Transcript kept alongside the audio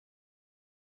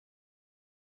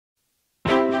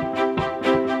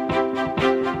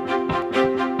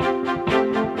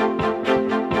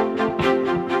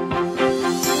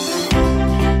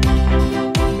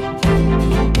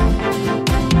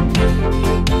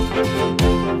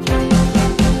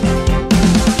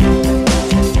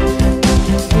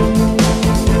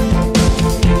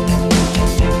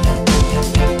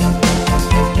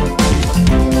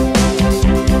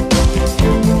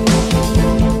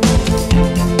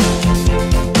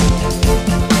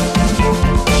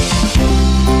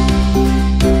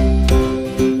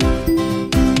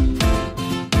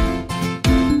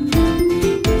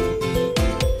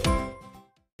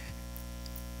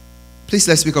Please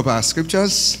let's pick up our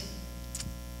scriptures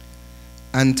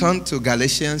and turn to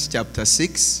Galatians chapter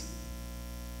 6.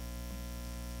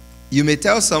 You may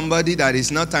tell somebody that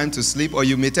it's not time to sleep, or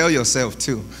you may tell yourself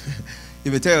too.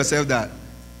 You may tell yourself that,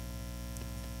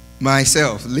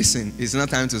 myself, listen, it's not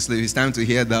time to sleep, it's time to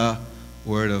hear the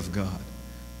word of God.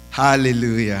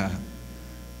 Hallelujah.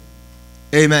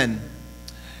 Amen.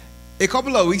 A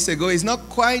couple of weeks ago, it's not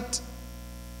quite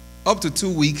up to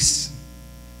 2 weeks,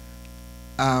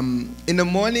 in the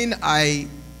morning I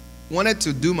wanted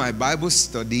to do my Bible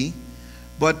study,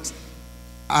 but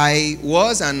I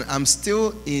was and I'm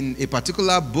still in a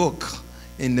particular book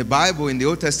in the Bible, in the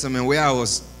Old Testament, where I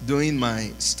was doing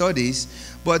my studies,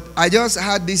 but I just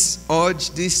had this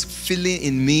urge, this feeling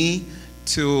in me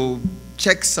to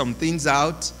check some things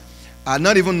out,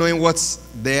 not even knowing what's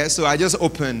there, so I just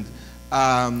opened.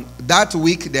 That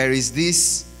week there is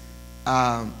this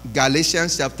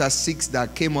Galatians chapter 6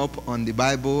 that came up on the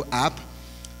Bible app,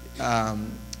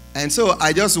 and so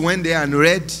I just went there and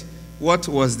read what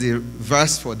was the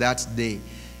verse for that day,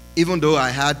 even though I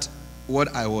had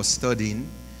what I was studying.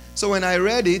 So when I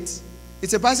read it,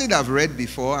 it's a passage I've read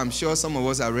before. I'm sure some of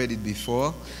us have read it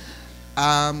before.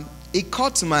 It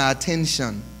caught my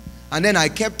attention, and then I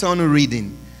kept on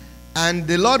reading, and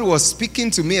the Lord was speaking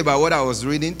to me about what I was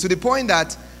reading, to the point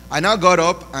that I now got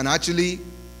up and actually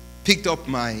picked up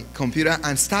my computer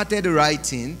and started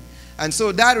writing. And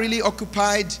so that really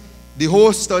occupied the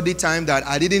whole study time, that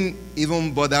I didn't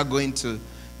even bother going to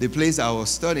the place I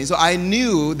was studying. So I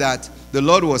knew that the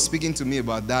Lord was speaking to me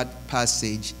about that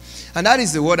passage. And that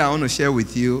is the word I want to share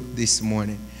with you this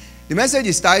morning. The message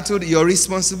is titled, Your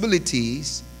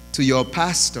Responsibilities to Your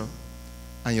Pastor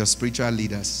and Your Spiritual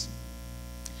Leaders.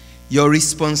 Your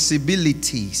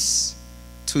responsibilities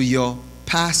to your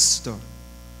pastor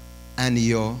and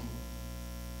your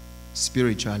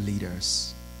spiritual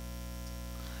leaders.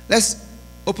 Let's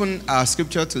open our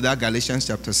scripture to that Galatians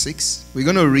chapter 6. We're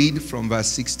going to read from verse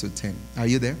 6 to 10. Are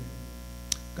you there?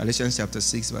 Galatians chapter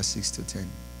 6, verse 6 to 10.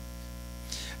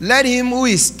 Let him who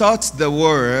is taught the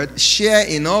word share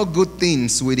in all good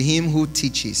things with him who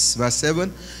teaches. Verse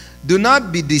 7. Do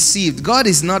not be deceived. God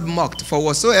is not mocked. For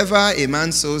whatsoever a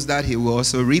man sows, that he will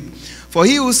also reap. For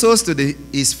he who sows to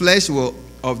his flesh will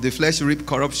of the flesh reap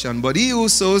corruption. But he who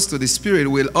sows to the Spirit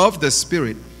will of the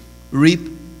Spirit reap.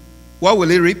 What will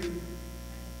he reap?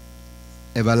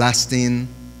 Everlasting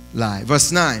life.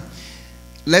 Verse 9.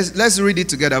 Let's read it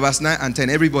together. Verse 9 and 10.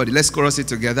 Everybody, let's chorus it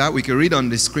together. We can read on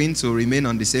the screen to remain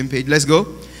on the same page. Let's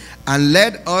go. And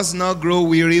let us not grow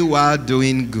weary while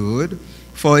doing good,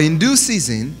 for in due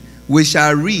season we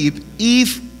shall reap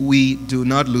if we do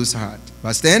not lose heart.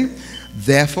 Verse 10.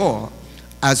 Therefore,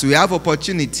 as we have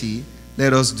opportunity,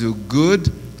 let us do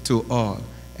good to all,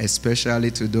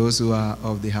 especially to those who are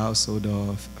of the household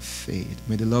of faith.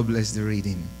 May the Lord bless the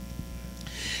reading.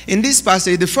 In this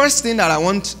passage, the first thing that I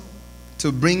want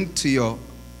to bring to your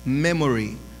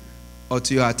memory or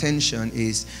to your attention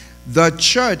is the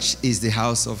church is the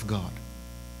house of God.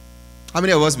 How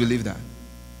many of us believe that?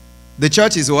 The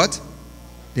church is what?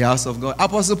 The house of God.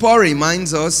 Apostle Paul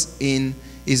reminds us in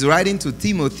his writing to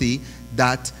Timothy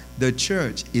that the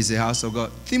church is the house of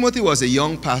God. Timothy was a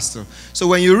young pastor. So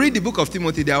when you read the book of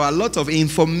Timothy, there were a lot of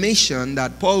information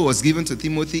that Paul was given to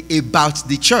Timothy about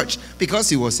the church, because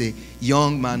he was a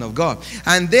young man of God.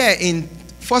 And there in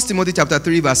 1 Timothy chapter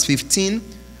 3 verse 15,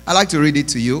 I'd like to read it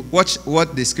to you. Watch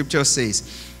what the scripture says.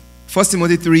 1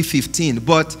 Timothy 3:15.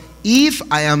 But if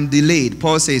I am delayed,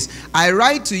 Paul says, I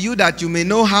write to you that you may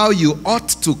know how you ought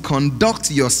to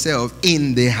conduct yourself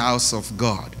in the house of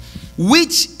God,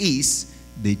 which is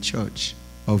the church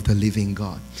of the living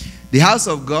God. The house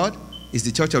of God is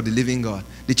the church of the living God.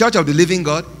 The church of the living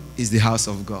God is the house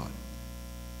of God,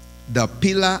 the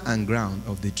pillar and ground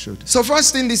of the truth. So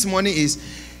first thing this morning is,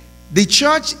 the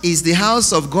church is the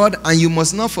house of God, and you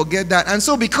must not forget that. And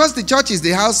so because the church is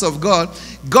the house of God,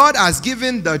 God has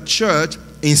given the church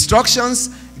instructions,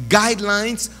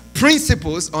 guidelines,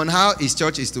 principles on how his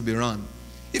church is to be run.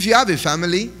 If you have a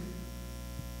family,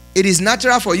 it is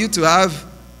natural for you to have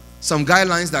some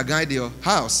guidelines that guide your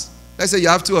house. Let's say you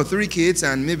have 2 or 3 kids,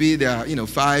 and maybe they are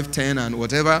 5, 10 and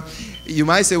whatever. You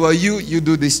might say, well, you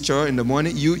do this chore in the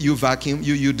morning, you vacuum,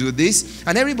 you do this,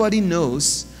 and everybody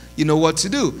knows what to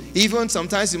do. Even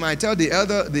sometimes you might tell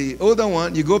the older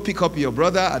one, you go pick up your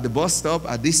brother at the bus stop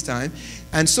at this time.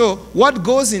 And so what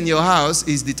goes in your house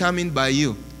is determined by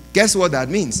you. Guess what that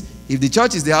means? If the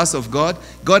church is the house of God,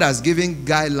 God has given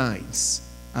guidelines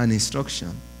and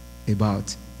instruction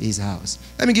about his house.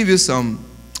 Let me give you some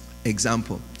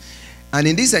example. And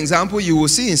in this example, you will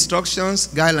see instructions,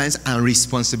 guidelines, and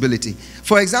responsibility.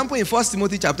 For example, in 1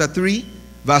 Timothy chapter 3,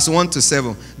 verse 1 to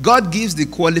 7, God gives the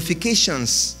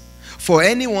qualifications for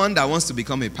anyone that wants to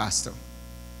become a pastor.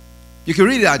 You can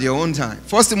read it at your own time.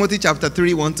 1 Timothy chapter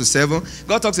 3, 1 to 7,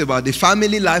 God talks about the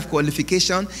family life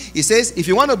qualification. He says, if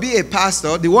you want to be a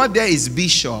pastor, the word there is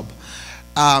bishop.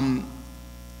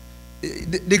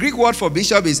 The Greek word for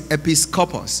bishop is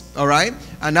episkopos, all right?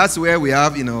 And that's where we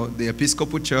have, the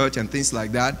Episcopal Church and things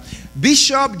like that.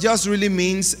 Bishop just really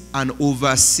means an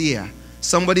overseer,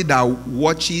 somebody that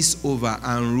watches over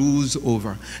and rules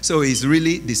over. So it's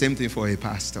really the same thing for a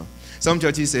pastor. Some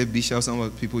churches say bishop,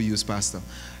 some people use pastor.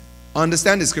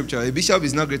 Understand the scripture. A bishop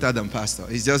is not greater than pastor.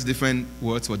 It's just different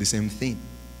words for the same thing.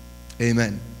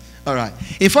 Amen. All right.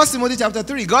 In 1 Timothy chapter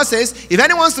 3, God says, if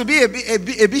anyone wants to be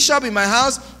a bishop in my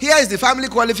house, here is the family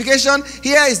qualification,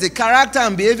 here is the character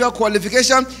and behavior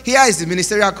qualification, here is the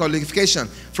ministerial qualification.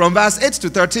 From verse 8 to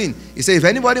 13, he says, if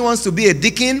anybody wants to be a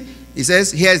deacon, he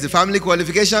says, here is the family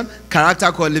qualification,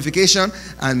 character qualification,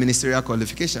 and ministerial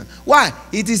qualification. Why?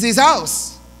 It is his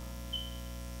house.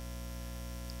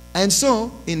 And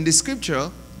so, in the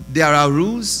scripture, there are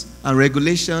rules and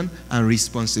regulation and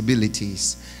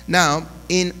responsibilities. Now,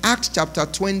 in Acts chapter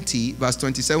 20, verse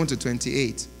 27 to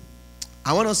 28,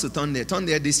 I want us to turn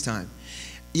there this time.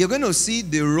 You're going to see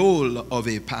the role of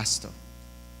a pastor.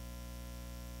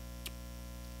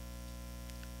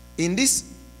 In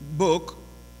this book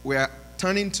we're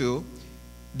turning to,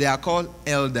 they are called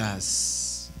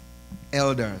elders.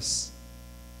 Elders.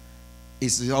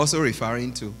 It's also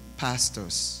referring to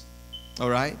pastors. All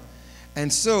right?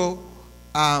 And so,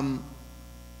 Paul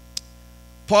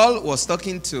was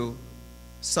talking to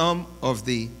some of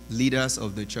the leaders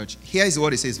of the church. Here is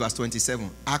what it says, verse 27,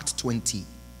 Act 20.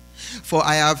 For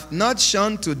I have not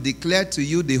shunned to declare to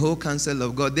you the whole counsel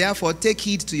of God. Therefore, take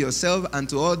heed to yourself and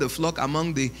to all the flock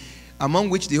among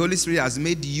which the Holy Spirit has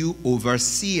made you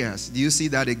overseers. Do you see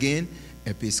that again?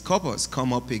 Episcopos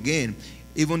come up again.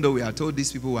 Even though we are told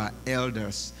these people were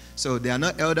elders. So they are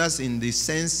not elders in the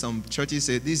sense some churches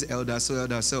say, these elders, so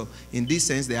elders, so. In this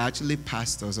sense, they are actually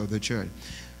pastors of the church.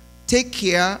 Take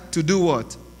care to do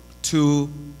what? To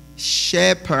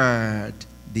shepherd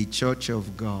the church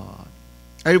of God.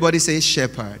 Everybody say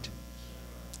shepherd.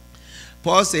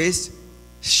 Paul says,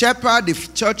 shepherd the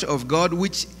church of God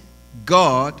which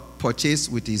God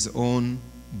purchased with his own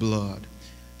blood.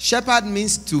 Shepherd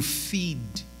means to feed.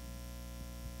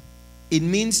 It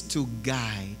means to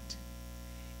guide.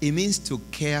 It means to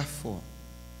care for.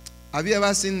 Have you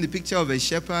ever seen the picture of a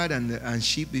shepherd and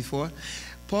sheep before?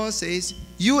 Paul says,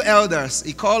 you elders,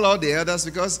 he called all the elders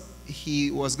because he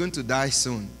was going to die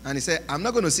soon. And he said, I'm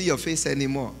not going to see your face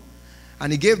anymore.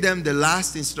 And he gave them the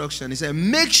last instruction. He said,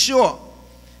 make sure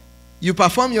you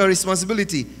perform your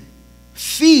responsibility.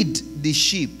 Feed the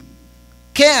sheep.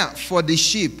 Care for the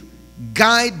sheep.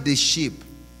 Guide the sheep.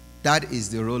 That is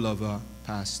the role of a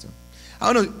pastor.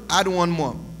 I want to add one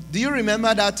more. Do you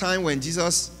remember that time when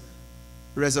Jesus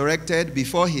resurrected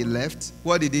before he left?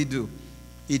 What did he do?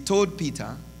 He told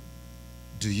Peter,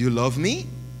 do you love me?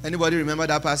 Anybody remember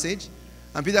that passage?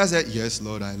 And Peter said, yes,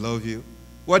 Lord, I love you.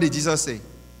 What did Jesus say?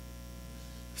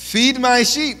 Feed my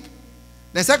sheep.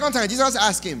 The second time, Jesus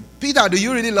asked him, Peter, do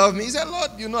you really love me? He said,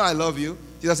 Lord, you know I love you.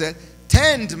 Jesus said,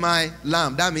 tend my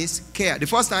lamb. That means care. The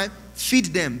first time, feed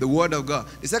them the word of God.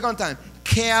 The second time,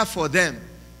 care for them.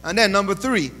 And then number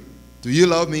 3, do you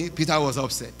love me? Peter was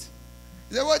upset.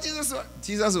 He said, what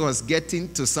Jesus was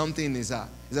getting to something in his heart.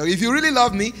 He said, if you really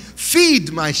love me,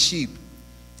 feed my sheep.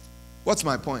 What's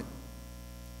my point?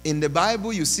 In the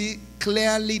Bible, you see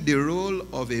clearly the role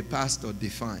of a pastor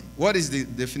defined. What is the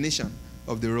definition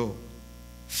of the role?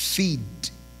 Feed.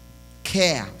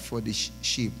 Care for the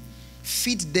sheep.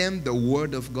 Feed them the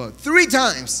word of God. 3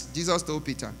 times, Jesus told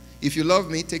Peter, if you love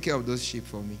me, take care of those sheep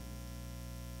for me.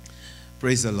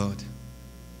 Praise the Lord.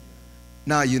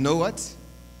 Now, you know what?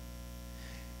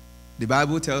 The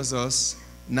Bible tells us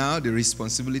now the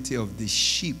responsibility of the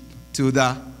sheep to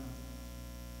the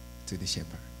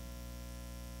shepherd.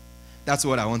 That's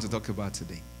what I want to talk about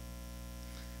today.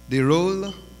 The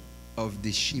role of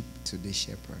the sheep to the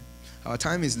shepherd. Our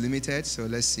time is limited, so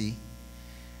let's see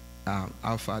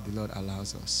how far the Lord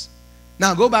allows us.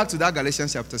 Now, go back to that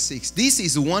Galatians chapter 6. This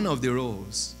is one of the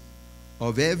roles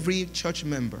of every church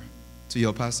member to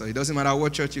your pastor. It doesn't matter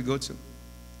what church you go to.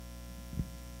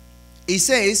 It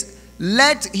says,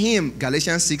 let him,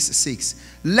 Galatians 6:6,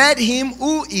 let him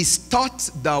who is taught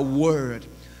the word,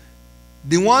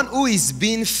 the one who is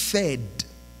being fed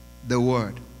the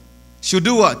word, should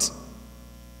do what?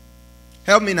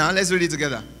 Help me now. Let's read it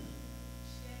together.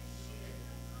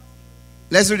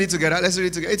 Let's read it together. Let's read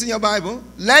it together. It's in your Bible.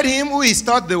 Let him who is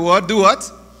taught the word do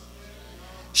what?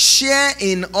 Share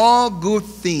in all good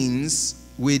things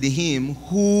with him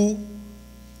who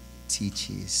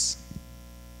teaches.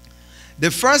 The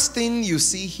first thing you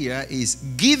see here is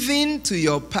giving to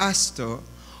your pastor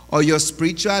or your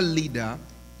spiritual leader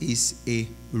is a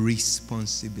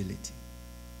responsibility.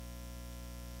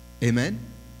 Amen?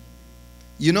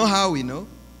 You know how we know?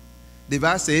 The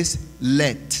verse says,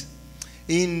 let.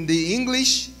 In the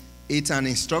English, it's an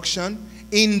instruction.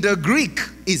 In the Greek,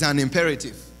 it's an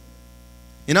imperative.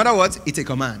 In other words, it's a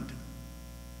command.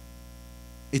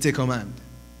 It's a command.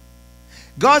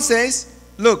 God says,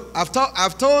 look,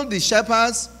 I've told the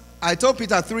shepherds, I told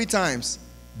Peter 3 times,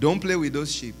 don't play with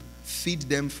those sheep. Feed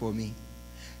them for me.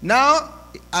 Now,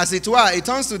 as it were, it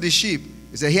turns to the sheep.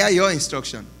 He said, here are your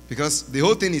instruction. Because the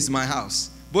whole thing is my house.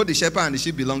 Both the shepherd and the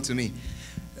sheep belong to me.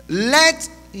 Let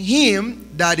him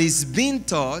that is being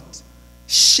taught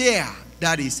share,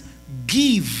 that is,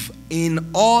 give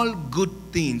in all good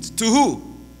things. To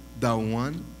who? The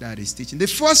one that is teaching. The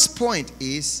first point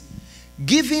is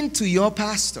giving to your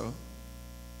pastor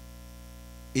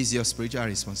is your spiritual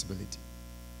responsibility,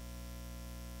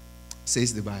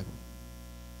 says the Bible.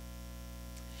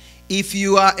 If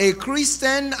you are a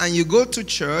Christian and you go to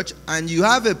church and you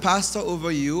have a pastor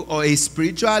over you or a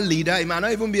spiritual leader, it might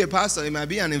not even be a pastor, it might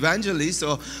be an evangelist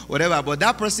or whatever, but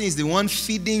that person is the one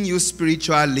feeding you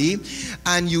spiritually,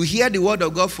 and you hear the word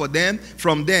of God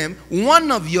from them, one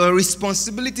of your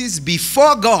responsibilities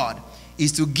before God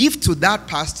is to give to that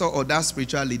pastor or that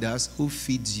spiritual leaders who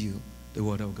feeds you the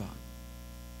word of God.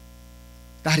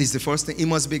 That is the first thing. It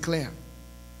must be clear.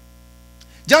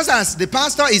 Just as the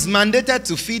pastor is mandated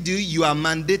to feed you, you are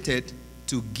mandated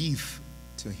to give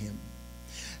to him.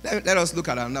 Let us look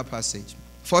at another passage.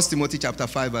 1 Timothy chapter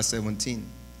 5 verse 17.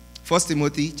 1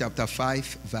 Timothy chapter 5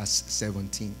 verse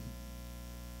 17.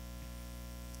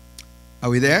 Are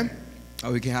we there?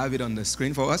 Or we can have it on the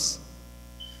screen for us.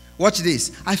 Watch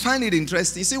this. I find it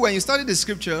interesting. See, when you study the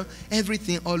scripture,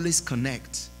 everything always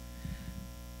connects.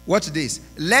 Watch this.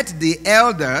 Let the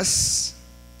elders,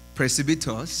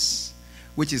 presbyters,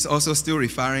 which is also still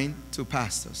referring to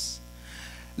pastors.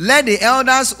 Let the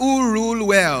elders who rule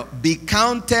well be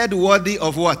counted worthy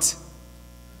of what?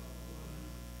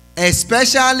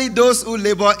 Especially those who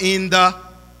labor in the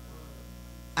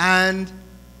and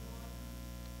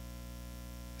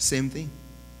same thing.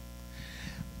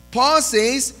 Paul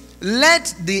says,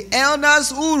 let the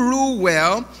elders who rule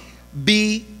well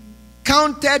be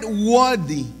counted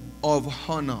worthy of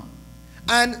honor.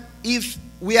 And if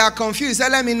we are confused, so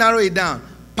let me narrow it down.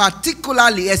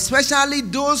 Particularly, especially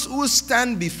those who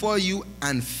stand before you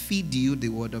and feed you the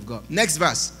word of God. Next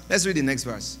verse. Let's read the next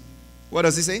verse. What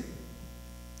does it say?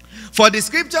 For the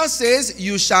scripture says,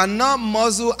 you shall not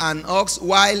muzzle an ox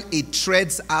while it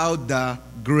treads out the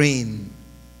grain.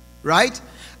 Right?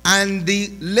 And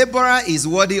the laborer is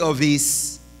worthy of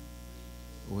his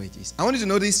wages. I want you to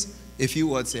notice a few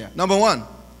words here. Number one,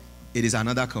 it is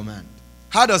another command.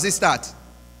 How does it start?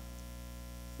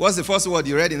 What's the first word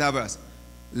you read in that verse?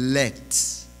 Let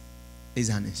is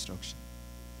an instruction.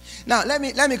 Now, let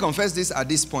me confess this at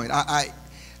this point. I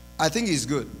think it's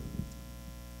good.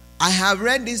 I have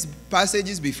read these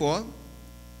passages before.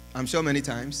 I'm sure many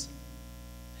times.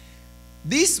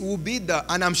 This will be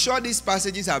and I'm sure these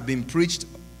passages have been preached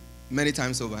many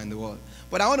times over in the world.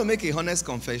 But I want to make a honest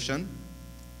confession.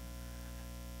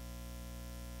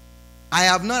 I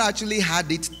have not actually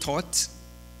had it taught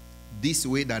this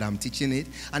way that I'm teaching it,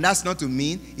 and that's not to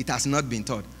mean it has not been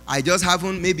taught. I just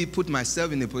haven't maybe put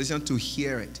myself in a position to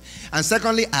hear it. And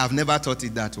secondly, I have never taught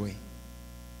it that way.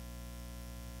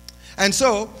 And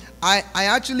so I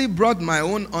actually brought my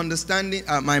own understanding,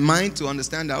 my mind to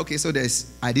understand that, okay, so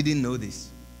I didn't know this.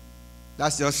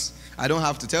 That's just, I don't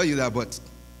have to tell you that, but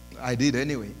I did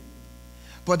anyway.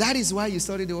 But that is why you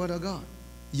study the word of God.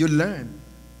 You learn.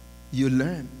 You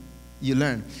learn. You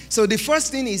learn. So the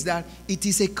first thing is that it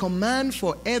is a command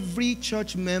for every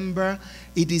church member.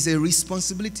 It is a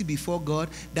responsibility before God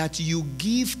that you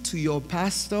give to your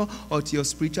pastor or to your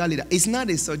spiritual leader. It's not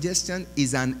a suggestion,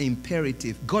 it's an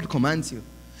imperative. God commands you.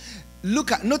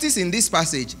 Notice in this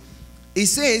passage, it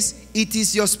says, it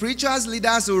is your spiritual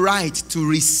leader's right to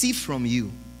receive from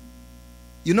you.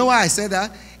 You know why I said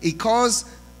that? Because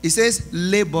it says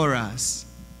laborers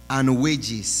and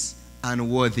wages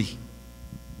and worthy.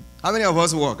 How many of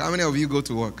us work? How many of you go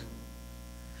to work?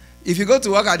 If you go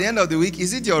to work at the end of the week,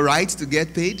 is it your right to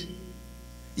get paid?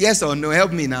 Yes or no?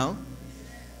 Help me now.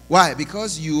 Why?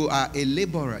 Because you are a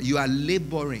laborer. You are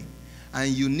laboring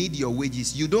and you need your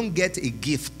wages. You don't get a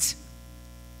gift.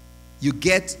 You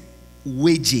get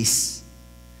wages.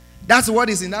 That's what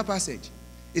is in that passage.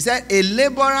 It said a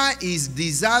laborer is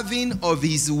deserving of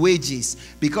his wages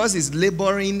because he's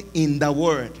laboring in the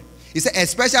word. He said,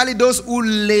 especially those who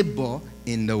labor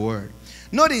in the word.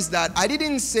 Notice that I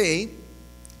didn't say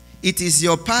it is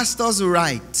your pastor's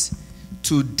right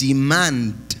to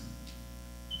demand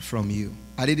from you.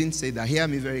 I didn't say that. Hear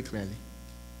me very clearly.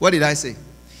 What did I say?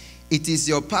 It is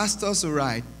your pastor's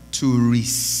right to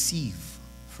receive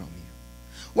from you.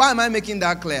 Why am I making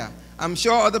that clear? I'm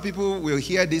sure other people will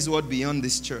hear this word beyond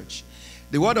this church.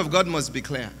 The word of God must be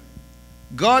clear.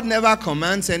 God never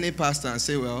commands any pastor and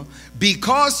say, well,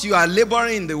 because you are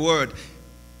laboring in the word,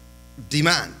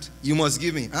 demand, you must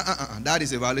give me. That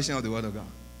is a violation of the word of God.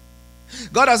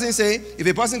 God doesn't say, if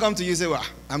a person comes to you and say, well,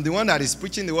 I'm the one that is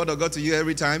preaching the word of God to you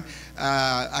every time,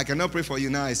 I cannot pray for you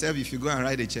now except if you go and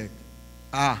write a check.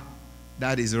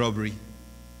 That is robbery.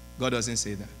 God doesn't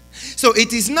say that. So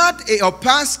it is not a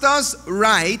pastor's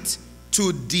right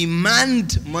to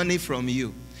demand money from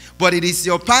you, but it is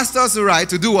your pastor's right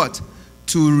to do what?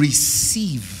 To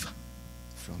receive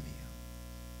from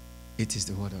you. It is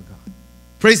the word of God.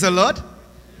 Praise the Lord.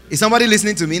 Is somebody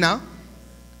listening to me now?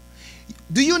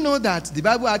 Do you know that the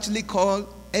Bible actually calls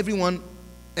everyone,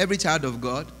 every child of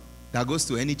God that goes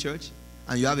to any church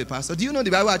and you have a pastor? Do you know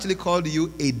the Bible actually called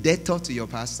you a debtor to your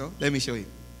pastor? Let me show you.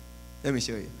 Let me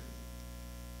show you.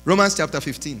 Romans chapter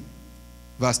 15,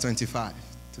 verse 25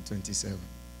 to 27.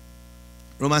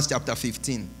 Romans chapter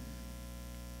 15.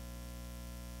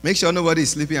 Make sure nobody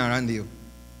is sleeping around you.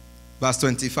 Verse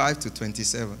 25 to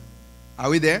 27. Are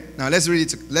we there? Now let's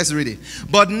read it. Let's read it.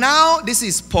 But now, this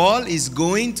is Paul is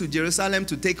going to Jerusalem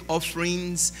to take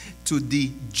offerings to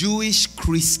the Jewish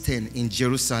Christian in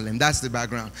Jerusalem. That's the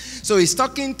background. So he's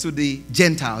talking to the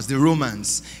Gentiles, the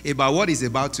Romans, about what he's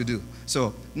about to do.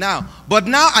 So now, but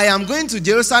now I am going to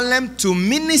Jerusalem to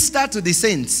minister to the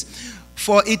saints,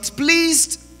 for it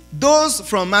pleased those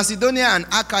from Macedonia and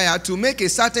Achaia to make a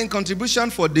certain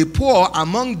contribution for the poor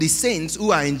among the saints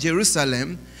who are in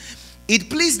Jerusalem. It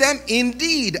pleased them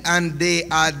indeed, and they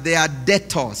are their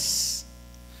debtors.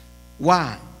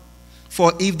 Why?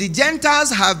 For if the Gentiles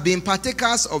have been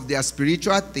partakers of their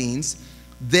spiritual things,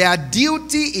 their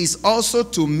duty is also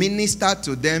to minister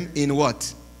to them in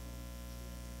what?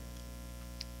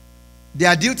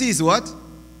 Their duty is what?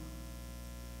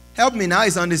 Help me now,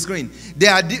 it's on the screen.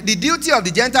 The duty of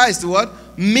the Gentile is to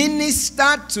what?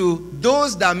 Minister to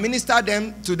those that minister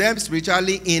to them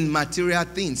spiritually in material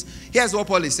things. Here's what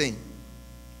Paul is saying.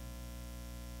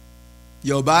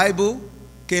 Your Bible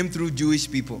came through Jewish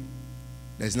people.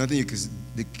 There's nothing you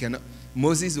cannot.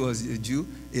 Moses was a Jew.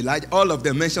 Elijah, all of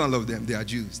them, mention all of them, they are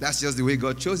Jews. That's just the way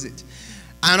God chose it.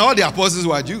 And all the apostles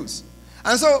were Jews.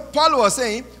 And so Paul was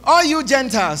saying, all you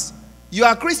Gentiles, you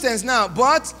are Christians now,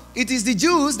 but it is the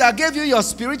Jews that gave you your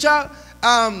spiritual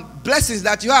blessings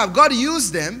that you have. God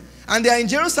used them, and they are in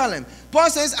Jerusalem.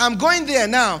 Paul says, I'm going there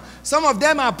now. Some of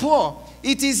them are poor.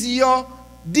 It is your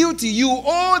duty. You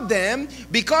owe them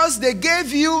because they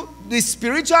gave you the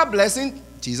spiritual blessing.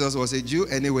 Jesus was a Jew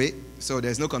anyway, so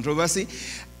there's no controversy.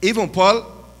 Even Paul,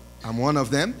 I'm one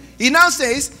of them. He now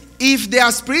says, if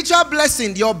their spiritual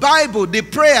blessing, your Bible, the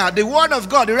prayer, the word of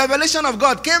God, the revelation of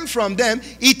God came from them,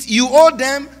 you owe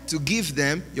them to give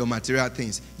them your material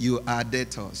things. You are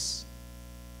debtors.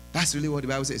 That's really what the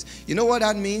Bible says. You know what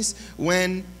that means?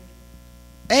 When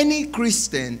any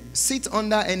Christian sits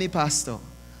under any pastor,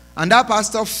 and that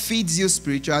pastor feeds you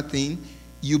spiritual thing,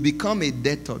 you become a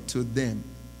debtor to them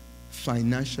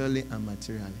financially and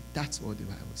materially. That's what the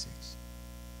Bible says.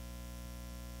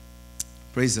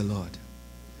 Praise the Lord.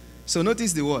 So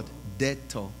notice the word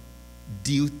debtor,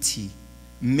 duty,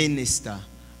 minister,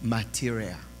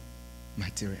 material.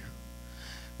 Material.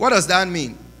 What does that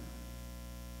mean?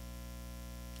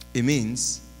 It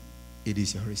means it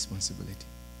is your responsibility.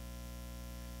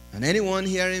 And anyone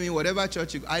hearing me, whatever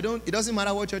church you go, it doesn't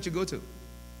matter what church you go to.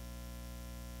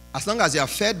 As long as you are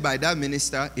fed by that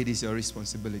minister, it is your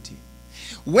responsibility.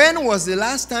 When was the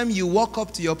last time you walk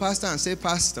up to your pastor and say,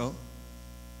 Pastor,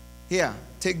 here,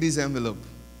 take this envelope.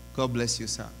 God bless you,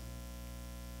 sir.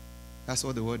 That's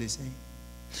what the word is saying.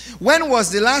 When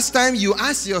was the last time you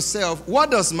asked yourself,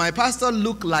 what does my pastor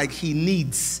look like he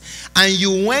needs? And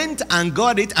you went and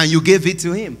got it and you gave it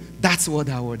to him. That's what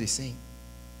that word is saying.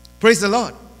 Praise the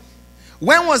Lord.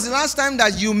 When was the last time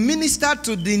that you ministered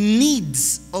to the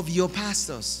needs of your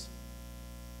pastors?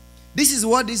 This is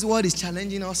what this word is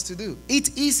challenging us to do.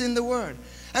 It is in the word.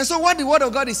 And so what the word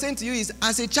of God is saying to you is,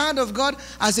 as a child of God,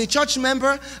 as a church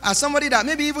member, as somebody that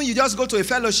maybe even you just go to a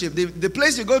fellowship. The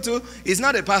place you go to is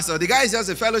not a pastor. The guy is just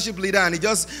a fellowship leader, and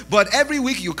but every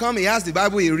week you come, he has the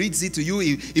Bible, he reads it to you,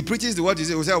 he preaches the word, you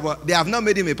say, well, they have not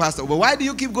made him a pastor. But why do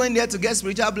you keep going there to get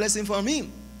spiritual blessing from him?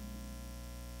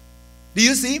 Do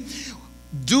you see?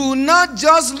 Do not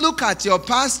just look at your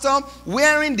pastor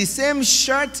wearing the same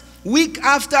shirt week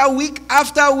after week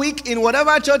after week in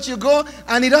whatever church you go,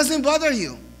 and it doesn't bother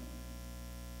you.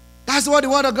 That's what the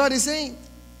word of God is saying.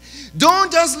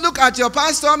 Don't just look at your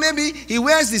pastor. Maybe he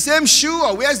wears the same shoe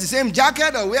or wears the same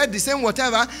jacket or wears the same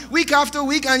whatever week after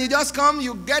week, and you just come,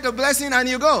 you get a blessing, and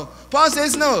you go. Paul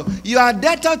says, no, you are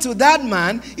debtor to that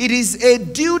man. It is a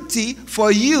duty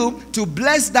for you to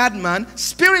bless that man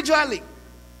spiritually.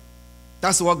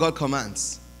 That's what God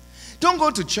commands. Don't go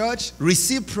to church,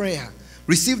 receive prayer,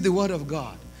 receive the word of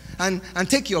God, and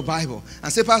take your Bible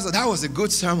and say, Pastor, that was a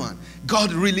good sermon.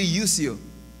 God really used you.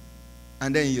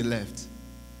 And then you left.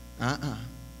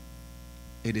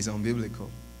 It is unbiblical.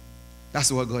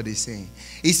 That's what God is saying.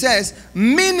 He says,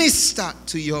 minister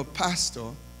to your pastor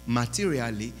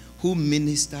materially, who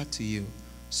minister to you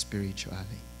spiritually.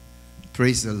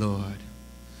 Praise the Lord.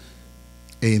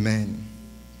 Amen.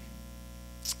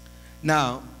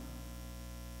 Now,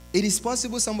 it is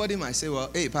possible somebody might say, well,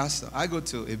 hey, pastor, I go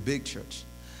to a big church,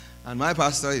 and my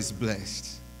pastor is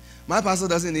blessed. My pastor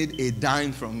doesn't need a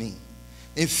dime from me.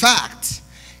 In fact,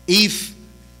 if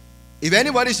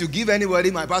anybody should give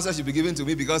anybody, my pastor should be given to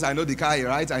me, because I know the car,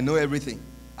 right? I know everything.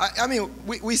 I mean,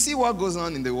 we see what goes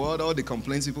on in the world, all the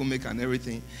complaints people make and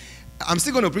everything. I'm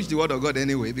still going to preach the word of God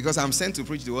anyway, because I'm sent to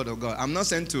preach the word of God. I'm not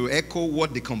sent to echo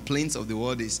what the complaints of the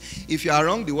world is. If you are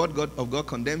wrong, the word of God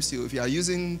condemns you. If you are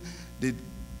using the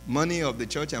money of the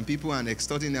church and people and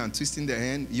extorting them and twisting their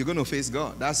hand, you're going to face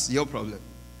God. That's your problem.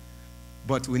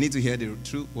 But we need to hear the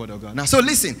true word of God. Now, so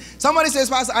listen. Somebody says,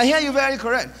 Pastor, I hear you very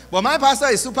correct. But my pastor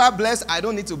is super blessed. I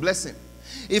don't need to bless him.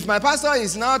 If my pastor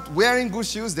is not wearing good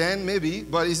shoes, then maybe.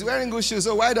 But he's wearing good shoes,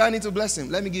 so why do I need to bless him?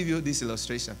 Let me give you this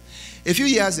illustration. A few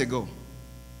years ago,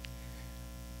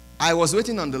 I was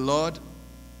waiting on the Lord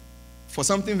for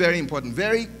something very important.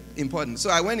 Very important. So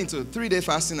I went into 3-day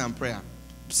fasting and prayer.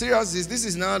 Serious, this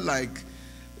is not like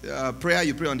prayer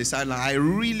you pray on the sideline. I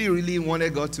really, really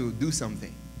wanted God to do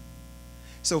something.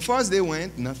 So first day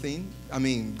went, nothing. I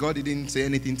mean, God didn't say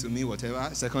anything to me, whatever.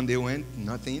 Second day went,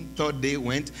 nothing. Third day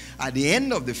went. At the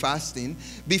end of the fasting,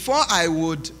 before I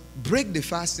would break the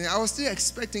fasting, I was still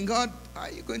expecting, God,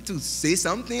 are you going to say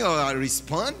something or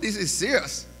respond? This is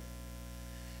serious.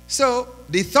 So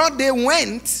the third day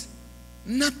went,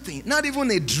 nothing. Not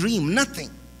even a dream, nothing.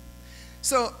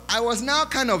 So I was now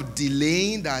kind of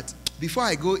delaying that before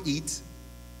I go eat.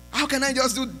 How can I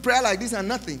just do prayer like this and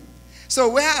nothing? So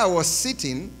where I was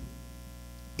sitting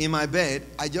in my bed,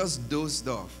 I just dozed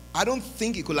off. I don't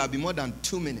think it could have been more than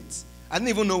 2 minutes. I didn't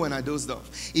even know when I dozed off.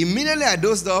 Immediately I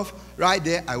dozed off, right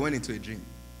there, I went into a dream.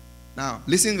 Now,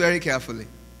 listen very carefully.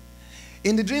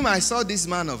 In the dream, I saw this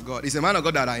man of God. He's a man of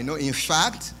God that I know. In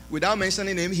fact, without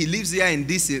mentioning him, he lives here in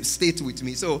this state with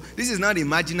me. So this is not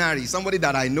imaginary. Somebody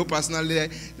that I know personally,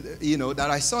 that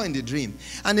I saw in the dream.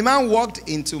 And the man walked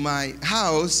into my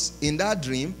house in that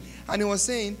dream, and he was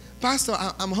saying, Pastor,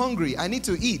 I'm hungry. I need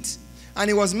to eat. And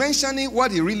he was mentioning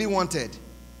what he really wanted.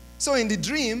 So in the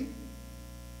dream,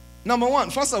 number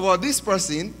one, first of all, this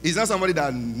person is not somebody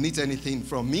that needs anything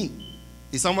from me.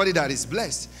 He's somebody that is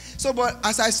blessed. So, but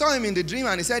as I saw him in the dream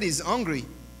and he said he's hungry,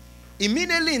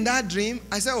 immediately in that dream,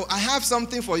 I said, oh, I have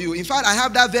something for you. In fact, I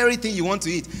have that very thing you want to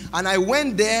eat. And I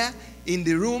went there in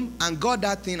the room and got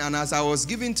that thing. And as I was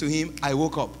giving to him, I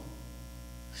woke up.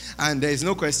 And there is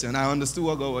no question. I understood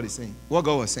what God was saying. What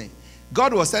God was saying.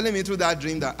 God was telling me through that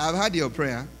dream that I've heard your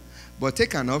prayer, but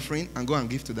take an offering and go and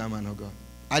give to that man of God.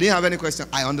 I didn't have any question.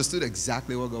 I understood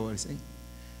exactly what God was saying.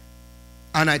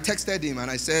 And I texted him and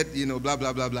I said, blah,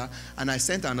 blah, blah, blah. And I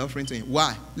sent an offering to him.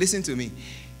 Why? Listen to me.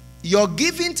 Your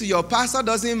giving to your pastor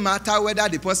doesn't matter whether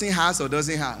the person has or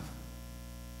doesn't have.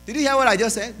 Did you hear what I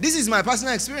just said? This is my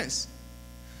personal experience.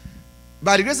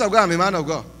 By the grace of God, I'm a man of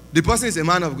God. The person is a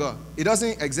man of God. It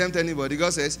doesn't exempt anybody.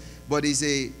 God says, but he's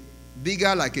a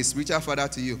bigger, like a spiritual father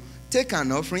to you. Take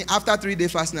an offering. After 3-day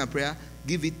fasting and prayer,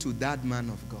 give it to that man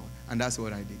of God. And that's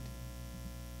what I did.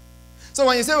 So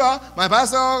when you say, well, my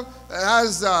pastor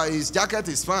has his jacket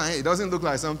is fine, it doesn't look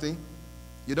like something,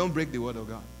 you don't break the word of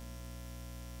God.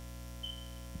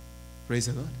 Praise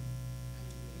the Lord.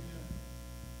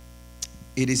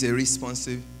 It is a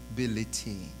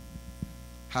responsibility.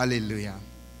 Hallelujah.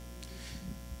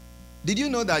 Did you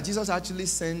know that Jesus actually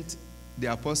sent the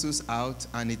apostles out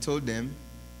and he told them,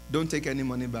 don't take any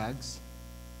money bags,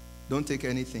 don't take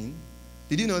anything?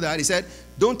 Did you know that? He said,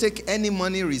 don't take any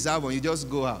money reserved when you just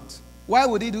go out. Why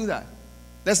would he do that?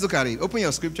 Let's look at it. Open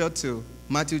your scripture to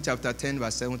Matthew chapter 10,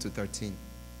 verse 7 to 13.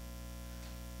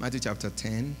 Matthew chapter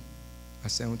 10,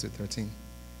 verse 7 to 13.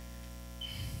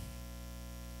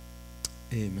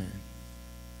 Amen.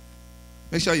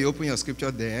 Make sure you open your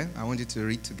scripture there. I want you to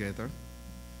read together.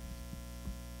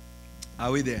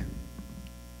 Are we there?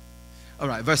 All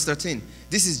right, verse 13.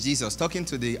 This is Jesus talking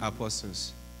to the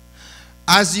apostles.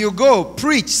 As you go,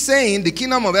 preach, saying, the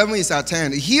kingdom of heaven is at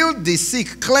hand. Heal the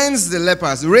sick, cleanse the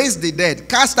lepers, raise the dead,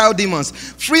 cast out demons.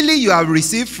 Freely you have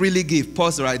received, freely give.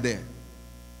 Pause right there.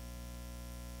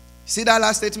 See that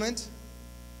last statement?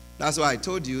 That's why I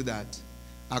told you that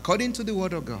according to the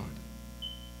word of God,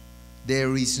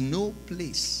 there is no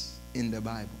place in the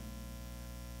Bible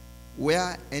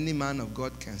where any man of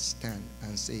God can stand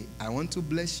and say, I want to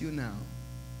bless you now,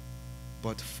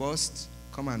 but first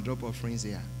come and drop offerings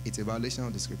here. It's a violation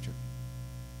of the scripture.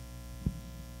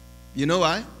 You know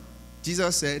why?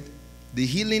 Jesus said, the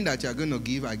healing that you're going to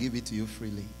give, I give it to you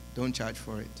freely. Don't charge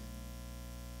for it.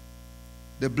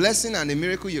 The blessing and the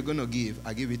miracle you're going to give,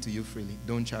 I give it to you freely.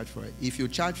 Don't charge for it. If you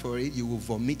charge for it, you will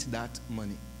vomit that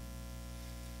money.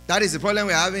 That is the problem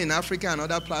we're having in Africa and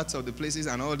other parts of the places,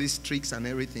 and all these tricks and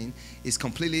everything is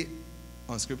completely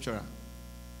unscriptural.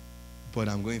 But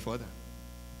I'm going further.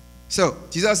 So,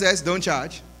 Jesus says, don't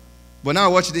charge. But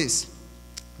now watch this.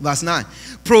 Verse 9.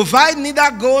 Provide neither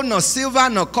gold nor silver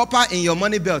nor copper in your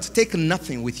money belt. Take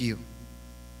nothing with you.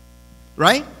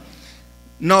 Right?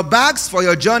 Nor bags for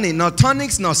your journey, nor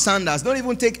tunics, nor sandals. Don't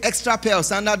even take extra pair of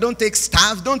sandals. Don't take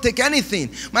staffs. Don't take anything.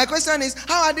 My question is,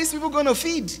 how are these people going to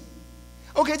feed?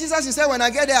 Okay, Jesus, you said when I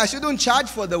get there, I shouldn't charge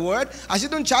for the word. I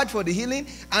shouldn't charge for the healing.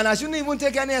 And I shouldn't even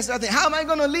take any extra thing. How am I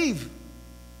going to live?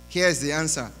 Here's the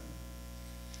answer.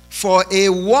 For a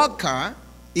worker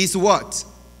is what?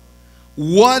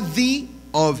 Worthy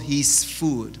of his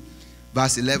food.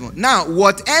 Verse 11. Now,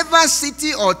 whatever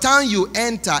city or town you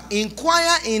enter,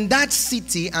 inquire in that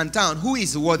city and town who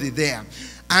is worthy there,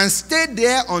 and stay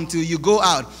there until you go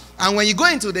out. And when you go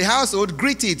into the household,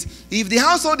 greet it. If the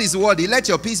household is worthy, let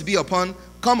your peace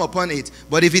come upon it.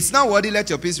 But if it's not worthy, let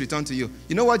your peace return to you.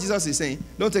 You know what Jesus is saying?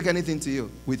 Don't take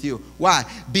anything with you. Why?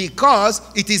 Because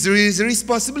it is the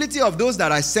responsibility of those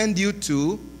that I send you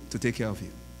to take care of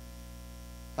you.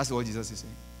 That's what Jesus is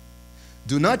saying.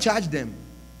 Do not charge them.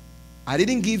 I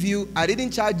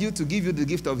didn't charge you to give you the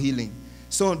gift of healing.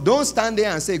 So don't stand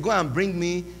there and say, go and bring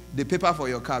me the paper for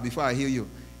your car before I heal you.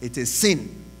 It is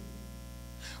sin.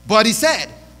 But he said,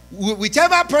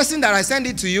 whichever person that I send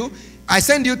you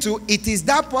to, it is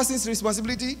that person's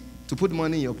responsibility to put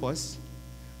money in your purse,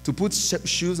 to put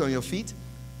shoes on your feet,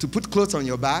 to put clothes on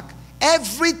your back.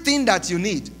 Everything that you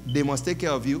need, they must take care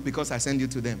of you because I send you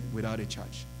to them without a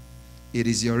charge. It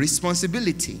is your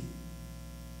responsibility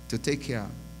to take care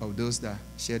of those that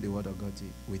share the word of God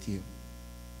with you.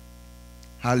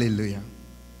 Hallelujah.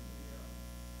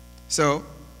 So,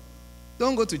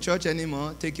 don't go to church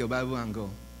anymore. Take your Bible and go.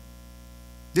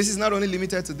 This is not only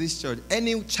limited to this church.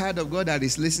 Any child of God that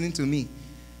is listening to me,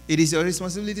 it is your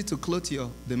responsibility to clothe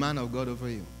the man of God over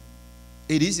you.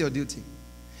 It is your duty.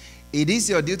 It is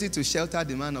your duty to shelter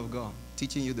the man of God,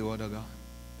 teaching you the word of God.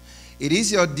 It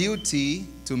is your duty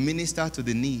to minister to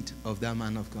the need of that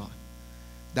man of God.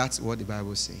 That's what the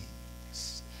Bible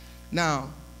says. Now,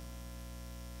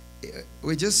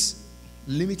 we're just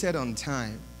limited on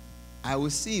time. I will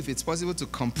see if it's possible to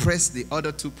compress the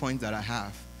other 2 points that I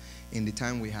have in the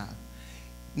time we have.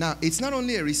 Now, it's not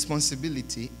only a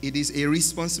responsibility, it is a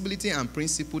responsibility and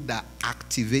principle that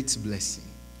activates blessing.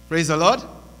 Praise the Lord.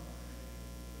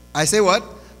 I say what?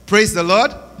 Praise the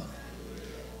Lord.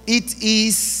 It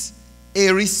is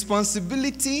a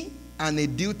responsibility and a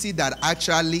duty that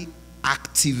actually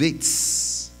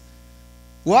activates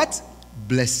what?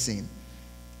 Blessing.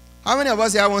 How many of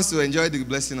us here wants to enjoy the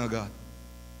blessing of God?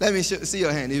 Let me see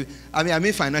your hand. I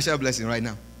mean financial blessing right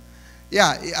now.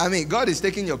 Yeah, I mean, God is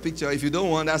taking your picture. If you don't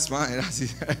want, that's fine. That's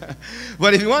it.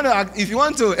 But if you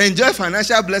want to enjoy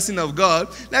financial blessing of God,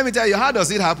 let me tell you, how does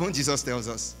it happen? Jesus tells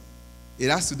us. It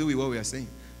has to do with what we are saying.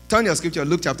 Turn your scripture,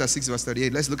 Luke chapter 6, verse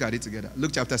 38. Let's look at it together.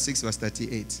 Luke chapter 6, verse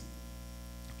 38.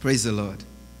 Praise the Lord.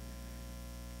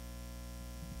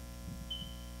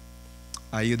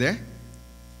 Are you there?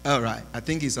 All right. I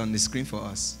think it's on the screen for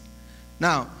us.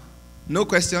 Now, no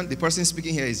question, the person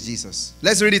speaking here is Jesus.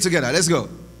 Let's read it together. Let's go.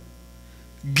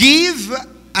 Give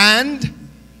and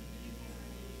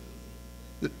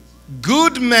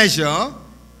good measure,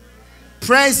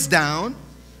 pressed down,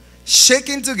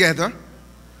 shaken together,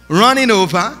 running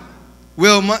over,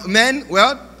 will men,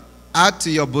 add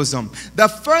to your bosom. The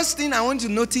first thing I want to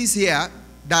notice here,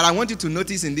 that I want you to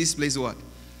notice in this place, what?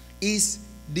 Is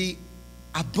the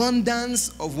abundance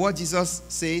of what Jesus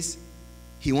says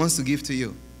he wants to give to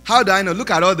you. How do I know?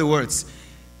 Look at all the words.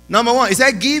 Number one, he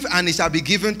said, give and it shall be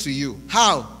given to you.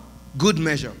 How? Good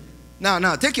measure.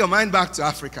 Now, take your mind back to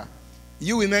Africa.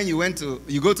 You women, you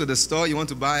go to the store, you want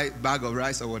to buy a bag of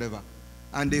rice or whatever.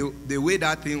 And they weigh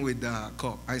that thing with the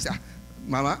cup. I say,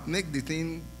 Mama, make the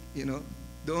thing,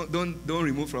 don't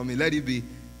remove from me. Let it be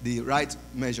the right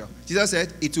measure. Jesus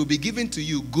said, it will be given to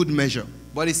you good measure,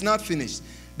 but it's not finished.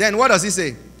 Then what does he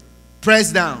say?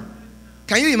 Press down.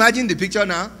 Can you imagine the picture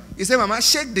now? He said, Mama,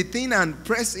 shake the thing and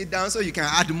press it down so you can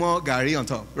add more gari on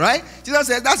top, right? Jesus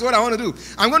said, that's what I want to do.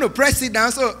 I'm going to press it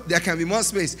down so there can be more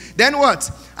space. Then what?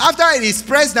 After it is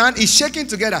pressed down, it's shaking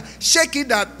together. Shake it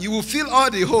that you will fill all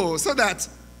the holes so that,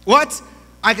 what?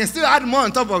 I can still add more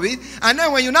on top of it. And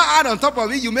then when you now add on top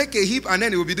of it, you make a heap and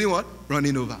then it will be doing what?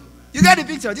 Running over. You get the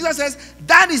picture? Jesus says,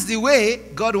 that is the way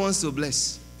God wants to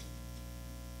bless.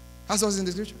 That's what's in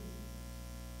the scripture.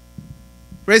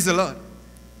 Praise the Lord.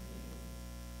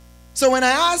 So when I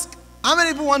ask, how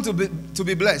many people want to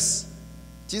be blessed?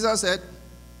 Jesus said,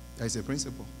 there is a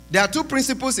principle. There are two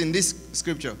principles in this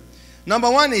scripture.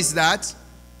 Number one is that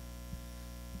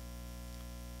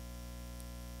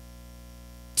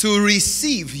to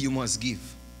receive, you must give.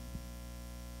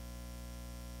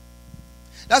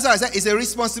 That's why I said it's a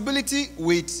responsibility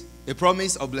with a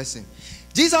promise of blessing.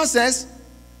 Jesus says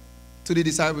to the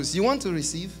disciples, you want to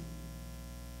receive?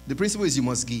 The principle is you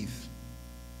must give.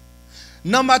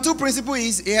 Number two principle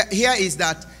is here is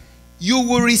that you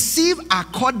will receive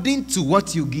according to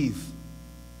what you give.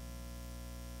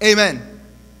 Amen.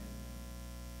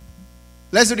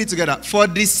 Let's read it together. For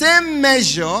the same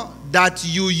measure that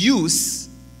you use,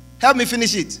 help me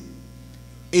finish it,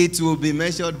 it will be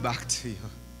measured back to you.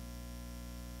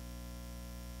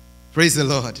 Praise the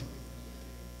Lord.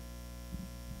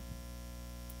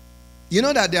 You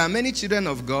know that there are many children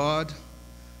of God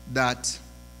that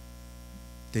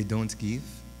they don't give.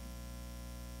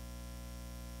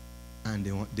 And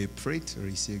they pray to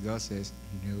receive. God says,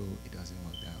 no, it doesn't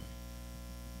work that way.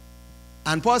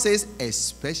 And Paul says,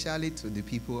 especially to the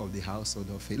people of the household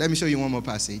of faith. Let me show you one more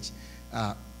passage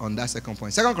on that second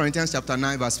point. 2 Corinthians chapter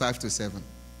 9, verse 5 to 7.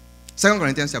 2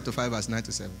 Corinthians chapter 5, verse 9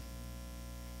 to 7.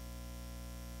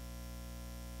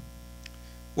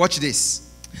 Watch this.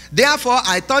 Therefore,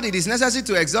 I thought it is necessary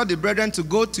to exhort the brethren to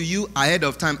go to you ahead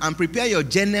of time and prepare your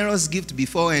generous gift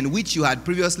beforehand, which you had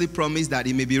previously promised, that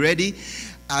it may be ready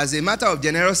as a matter of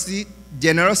generosity,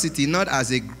 not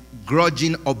as a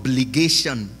grudging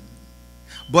obligation.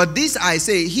 But this I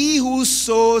say, he who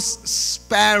sows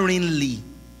sparingly,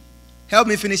 help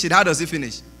me finish it. How does it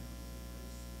finish?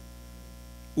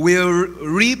 Will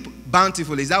reap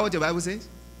bountifully. Is that what your Bible says?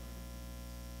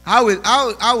 How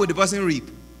will the person reap?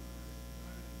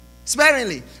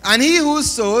 Sparingly. And he who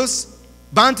sows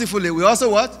bountifully will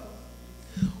also what?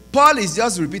 Paul is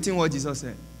just repeating what Jesus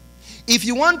said. If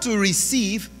you want to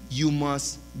receive, you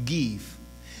must give.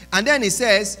 And then he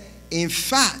says, in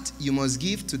fact, you must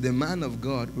give to the man of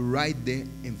God right there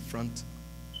in front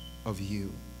of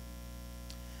you.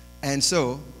 And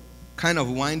so, kind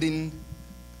of winding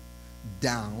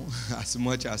down as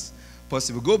much as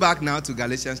possible. Go back now to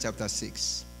Galatians chapter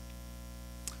 6.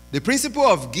 The principle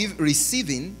of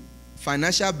receiving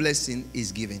financial blessing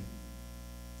is giving.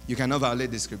 You cannot violate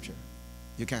the scripture.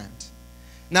 You can't.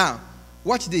 Now,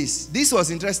 watch this. This was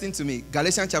interesting to me.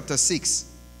 Galatians chapter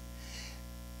 6.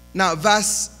 Now,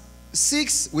 verse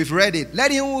 6, we've read it. Let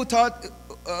him who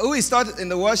is taught in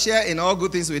the word share in all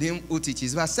good things with him who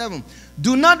teaches. Verse 7.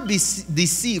 Do not be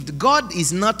deceived. God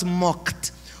is not mocked.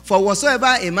 For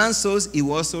whatsoever a man sows, he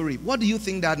will also reap. What do you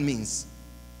think that means?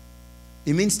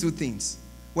 It means two things.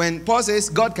 When Paul says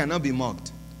God cannot be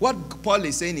mocked, what Paul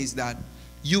is saying is that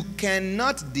you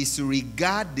cannot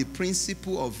disregard the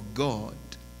principle of God,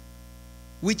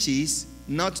 which is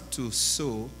not to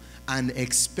sow and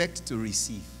expect to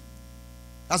receive.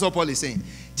 That's what Paul is saying.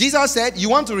 Jesus said, you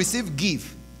want to receive,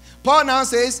 give. Paul now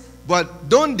says, but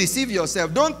don't deceive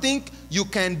yourself. Don't think you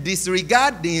can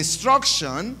disregard the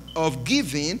instruction of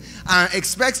giving and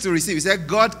expect to receive. He said,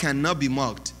 God cannot be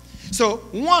mocked. So,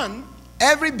 one,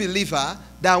 every believer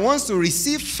that wants to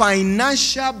receive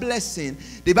financial blessing,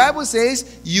 the Bible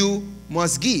says you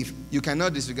must give. You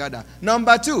cannot disregard that.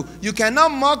 Number two, you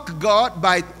cannot mock God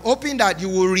by hoping that you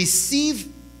will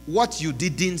receive what you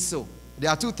didn't sow. There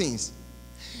are two things.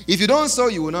 If you don't sow,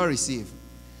 you will not receive.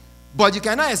 But you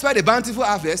cannot expect a bountiful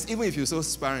harvest even if you sow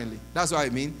sparingly. That's what I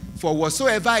mean. For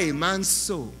whatsoever a man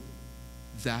sow,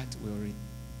 that will reap.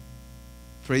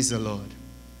 Praise the Lord.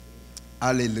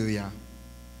 Hallelujah.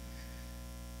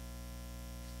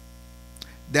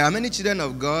 There are many children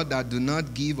of God that do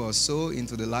not give or sow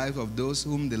into the life of those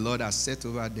whom the Lord has set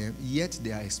over them, yet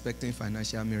they are expecting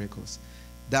financial miracles.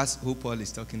 That's who Paul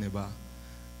is talking about.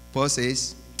 Paul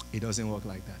says, it doesn't work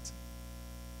like that.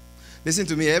 Listen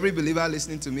to me, every believer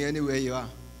listening to me anywhere you are.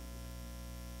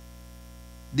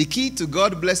 The key to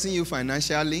God blessing you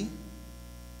financially,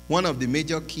 one of the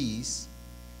major keys,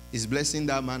 is blessing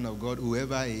that man of God,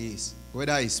 whoever he is,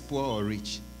 whether he's poor or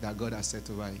rich, that God has set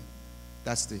over him.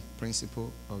 That's the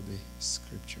principle of the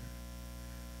scripture.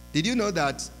 Did you know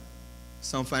that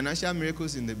some financial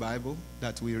miracles in the Bible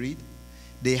that we read,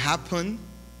 they happen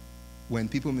when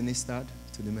people ministered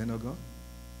to the men of God?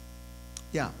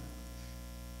 Yeah.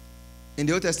 In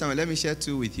the Old Testament, let me share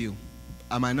two with you.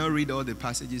 I might not read all the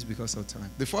passages because of time.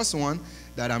 The first one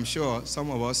that I'm sure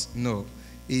some of us know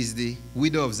is the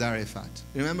widow of Zarephath.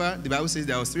 Remember, the Bible says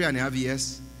there was 3.5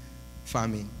 years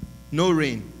famine. No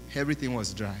rain. Everything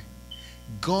was dry.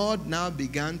 God now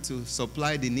began to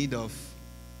supply the need of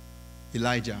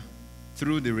Elijah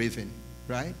through the raven,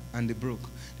 right? And the brook.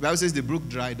 The Bible says the brook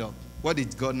dried up. What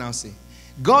did God now say?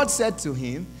 God said to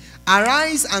him,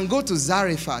 arise and go to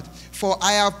Zarephath, for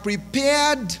I have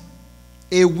prepared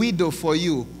a widow for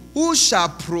you, who shall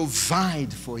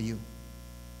provide for you.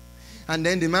 And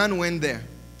then the man went there,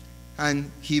 and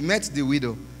he met the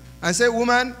widow, and said,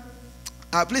 woman,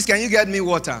 please can you get me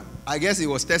water? I guess he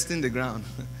was testing the ground.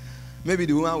 Maybe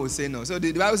the woman would say no. So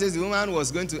the Bible says the woman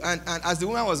was going to, and as the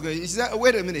woman was going, she said,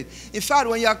 wait a minute. In fact,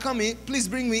 when you are coming, please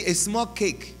bring me a small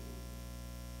cake.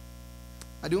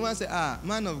 And the woman said,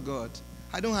 man of God,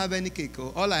 I don't have any cake.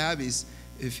 All I have is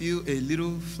a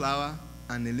little flour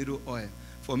and a little oil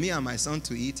for me and my son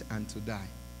to eat and to die,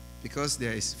 because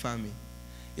there is famine.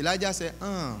 Elijah said,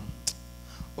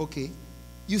 okay.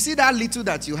 You see that little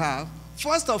that you have?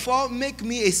 First of all, make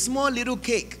me a small little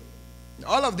cake.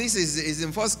 All of this is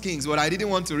in 1 Kings, but I didn't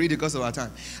want to read it because of our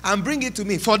time. And bring it to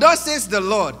me. For thus says the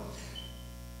Lord,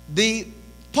 the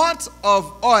pot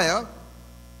of oil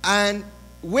and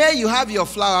where you have your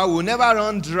flour will never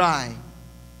run dry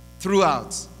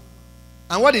throughout.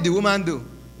 And what did the woman do?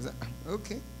 She said,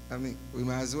 okay, we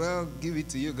might as well give it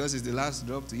to you because it's the last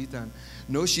drop to eat. And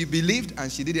no, she believed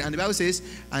and she did it. And the Bible says,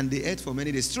 and they ate for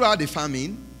many days. Throughout the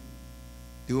famine,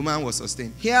 the woman was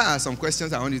sustained. Here are some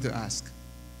questions I want you to ask.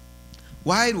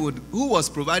 Who was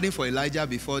providing for Elijah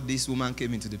before this woman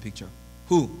came into the picture?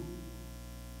 Who?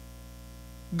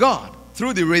 God,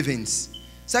 through the ravens.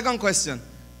 Second question,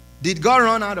 did God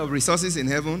run out of resources in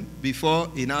heaven before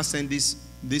he now sent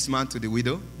this man to the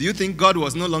widow? Do you think God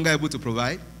was no longer able to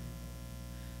provide?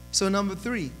 So number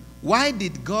 3, why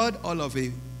did God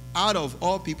out of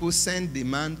all people send the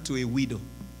man to a widow?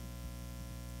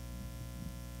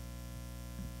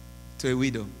 To a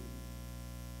widow.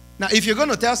 Now, if you're going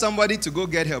to tell somebody to go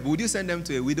get help, would you send them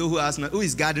to a widow who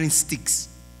is gathering sticks?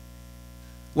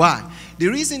 Why? The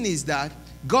reason is that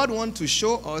God wants to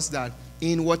show us that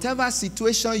in whatever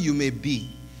situation you may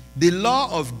be, the law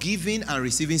of giving and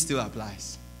receiving still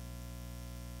applies.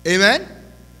 Amen?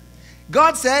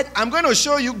 God said, I'm going to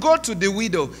show you, go to the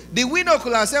widow. The widow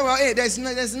could have said, well, hey, there's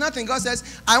nothing. God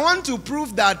says, I want to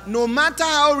prove that no matter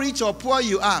how rich or poor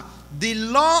you are, the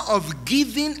law of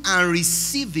giving and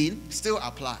receiving still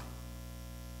applies.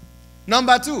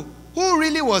 Number 2, who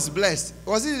really was blessed?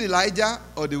 Was it Elijah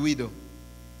or the widow?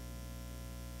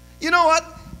 You know what?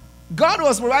 God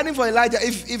was providing for Elijah.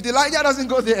 If Elijah doesn't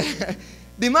go there,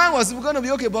 the man was going to be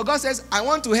okay. But God says, I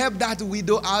want to help that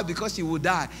widow out because she will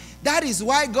die. That is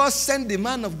why God sent the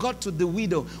man of God to the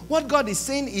widow. What God is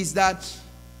saying is that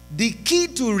the key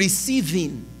to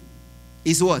receiving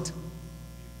is what?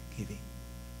 Giving.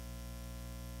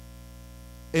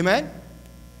 Amen?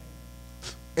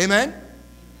 Amen?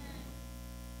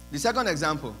 The second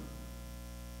example,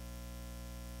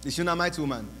 the Shunammite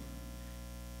woman.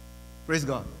 Praise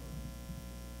God.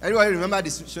 Everybody remember the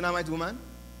Shunammite woman?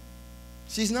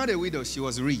 She's not a widow. She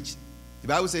was rich. The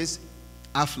Bible says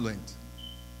affluent.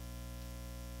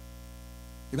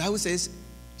 The Bible says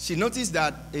she noticed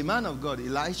that a man of God,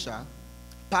 Elisha,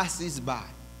 passes by.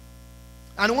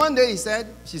 And one day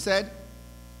she said,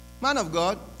 man of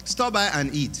God, stop by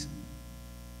and eat.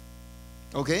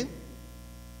 Okay?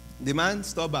 The man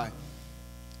stopped by.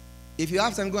 If you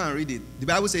have time, go and read it. The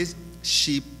Bible says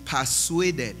she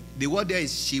persuaded. The word there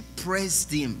is she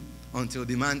pressed him until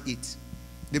the man ate.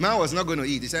 The man was not going to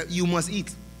eat. He said, you must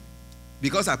eat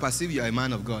because I perceive you are a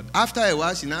man of God. After a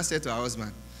while, she now said to her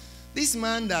husband, this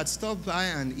man that stopped by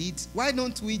and eat, why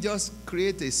don't we just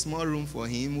create a small room for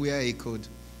him where he could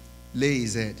lay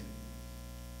his head?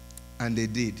 And they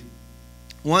did.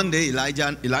 One day,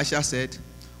 Elisha said,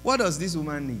 what does this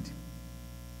woman need?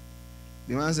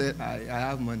 The man said, I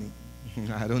have money.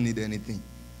 I don't need anything.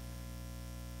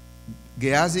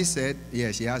 Gehazi said,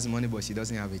 yeah, she has money, but she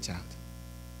doesn't have a child.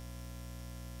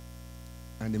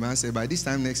 And the man said, by this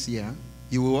time next year,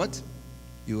 you will what?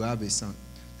 You will have a son.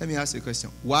 Let me ask you a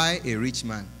question. Why a rich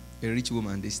man, a rich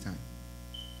woman this time?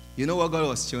 You know what God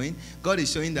was showing? God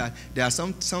is showing that there are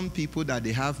some people that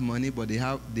they have money, but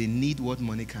they need what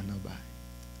money cannot buy.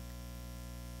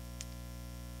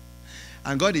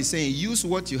 And God is saying, use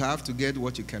what you have to get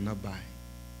what you cannot buy.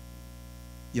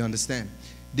 You understand?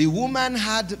 The woman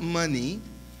had money.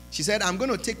 She said, I'm going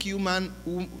to take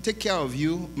care of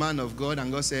you, man of God.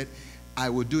 And God said, I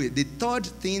will do it. The third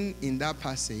thing in that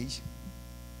passage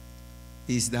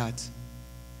is that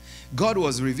God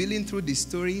was revealing through the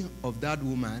story of that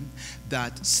woman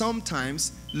that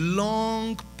sometimes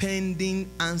long pending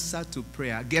answer to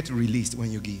prayer get released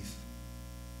when you give.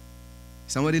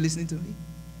 Somebody listening to me?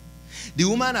 The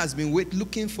woman has been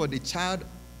looking for the child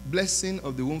blessing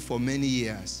of the womb for many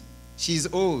years.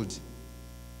 She's old.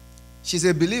 She's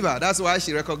a believer. That's why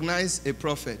she recognized a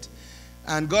prophet.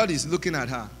 And God is looking at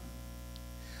her.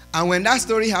 And when that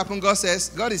story happened, God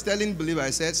is telling the believer,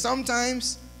 He said,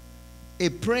 sometimes a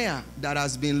prayer that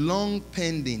has been long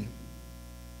pending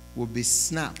will be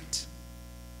snapped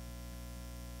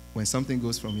when something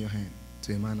goes from your hand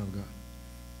to a man of God.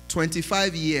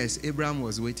 25 years, Abraham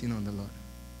was waiting on the Lord.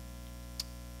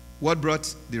 What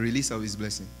brought the release of his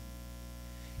blessing?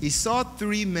 He saw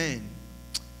 3 men.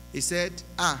 He said,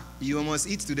 you must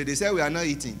eat today. They said, we are not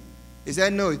eating. He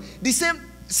said, no.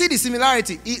 See the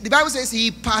similarity. The Bible says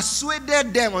he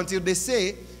persuaded them until they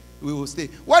say, we will stay.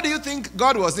 What do you think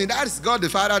God was doing? That is God the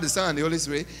Father, the Son, and the Holy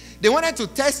Spirit. They wanted to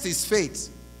test his faith.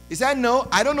 He said, no,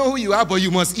 I don't know who you are, but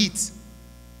you must eat.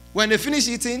 When they finished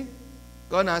eating,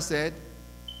 God now said,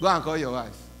 go and call your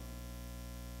wife.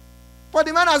 But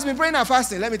the man has been praying and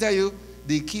fasting. Let me tell you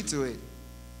the key to it.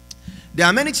 There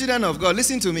are many children of God,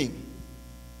 listen to me,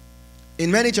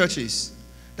 in many churches,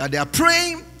 that they are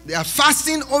praying, they are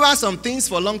fasting over some things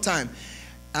for a long time.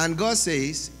 And God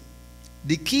says,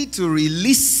 the key to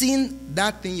releasing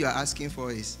that thing you are asking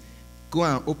for is go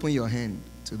and open your hand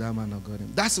to that man of God.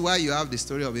 That's why you have the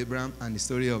story of Abraham and the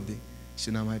story of the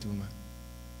Shunammite woman.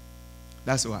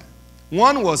 That's why.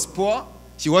 One was poor.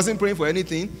 She wasn't praying for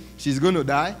anything. She's going to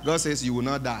die. God says you will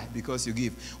not die because you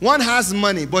give. One has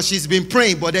money, but she's been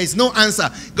praying, but there is no answer.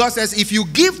 God says, if you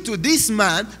give to this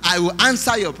man, I will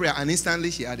answer your prayer. And instantly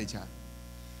she had a child.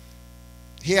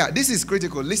 Here, this is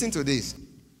critical. Listen to this.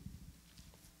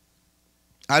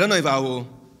 I don't know if I will,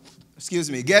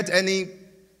 get any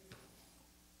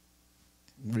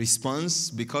response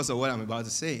because of what I'm about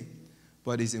to say,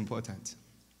 but it's important.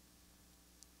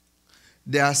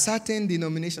 There are certain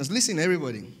denominations. Listen,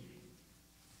 everybody.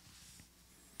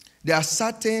 There are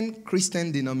certain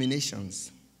Christian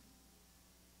denominations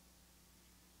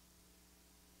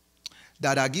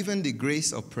that are given the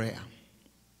grace of prayer.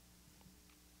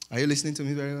 Are you listening to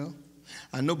me very well?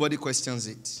 And nobody questions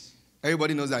it.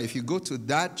 Everybody knows that if you go to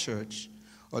that church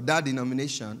or that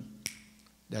denomination,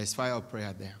 there is fire of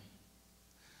prayer there.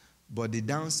 But the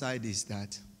downside is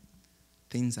that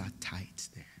things are tight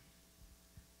there.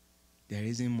 There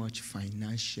isn't much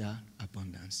financial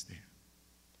abundance there.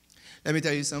 Let me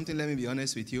tell you something. Let me be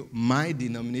honest with you. My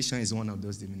denomination is one of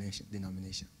those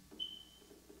denominations.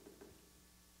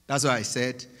 That's why I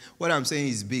said, what I'm saying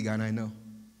is big, and I know.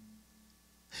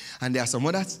 And there are some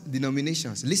other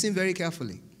denominations, listen very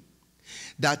carefully,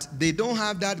 that they don't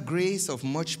have that grace of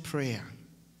much prayer,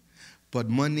 but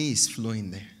money is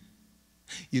flowing there.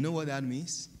 You know what that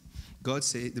means?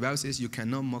 The Bible says you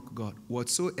cannot mock God.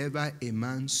 Whatsoever a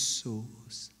man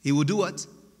sows, he will do what?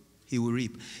 He will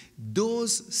reap.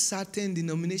 Those certain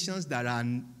denominations that are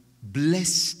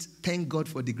blessed, thank God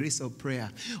for the grace of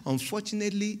prayer.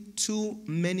 Unfortunately, too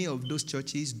many of those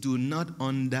churches do not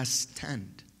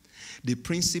understand the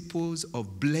principles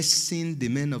of blessing the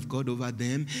men of God over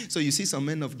them. So you see some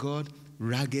men of God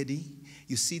raggedy.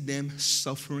 You see them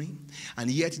suffering,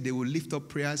 and yet they will lift up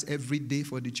prayers every day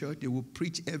for the church. They will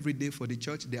preach every day for the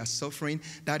church. They are suffering.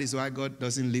 That is why God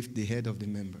doesn't lift the head of the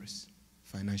members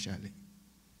financially.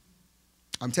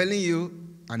 I'm telling you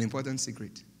an important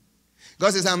secret.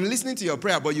 God says, I'm listening to your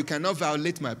prayer, but you cannot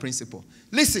violate my principle.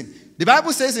 Listen, the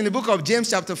Bible says in the book of James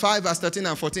chapter 5, verse 13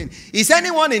 and 14, is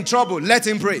anyone in trouble? Let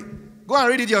him pray. Go and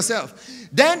read it yourself.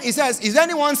 Then it says, is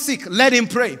anyone sick? Let him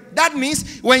pray. That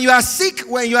means when you are sick,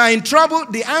 when you are in trouble,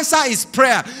 the answer is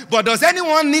prayer. But does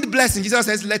anyone need blessing? Jesus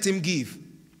says, let him give.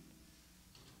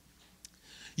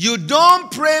 You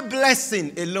don't pray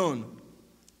blessing alone.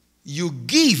 You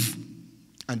give,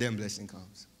 and then blessing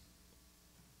comes.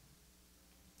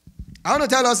 I want to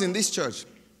tell us in this church,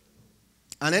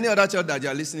 and any other church that you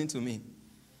are listening to me,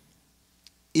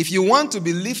 if you want to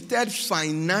be lifted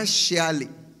financially,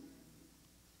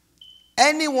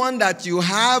 anyone that you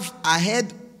have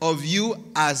ahead of you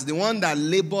as the one that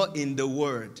labor in the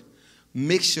word,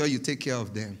 make sure you take care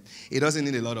of them. It doesn't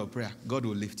need a lot of prayer. God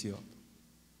will lift you up.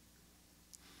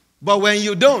 But when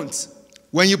you don't,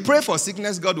 when you pray for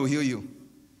sickness, God will heal you.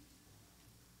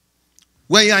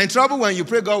 When you are in trouble, when you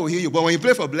pray, God will heal you. But when you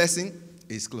pray for blessing,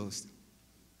 it's closed.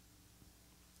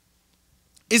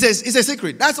 It's a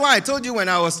secret. That's why I told you when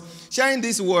I was sharing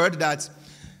this word that,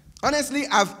 honestly,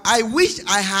 I wish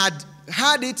I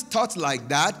had it taught like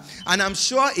that, and I'm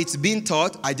sure it's been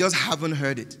taught, I just haven't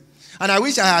heard it. And I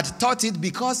wish I had taught it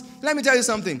because, let me tell you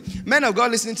something, men of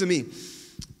God listening to me,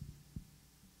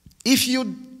 if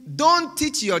you don't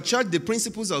teach your church the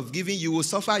principles of giving, you will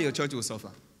suffer, your church will suffer.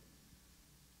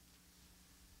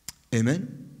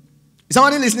 Amen? Is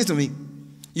somebody listening to me?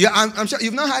 I'm sure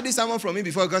you've not heard this sermon from me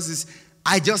before because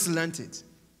I just learned it.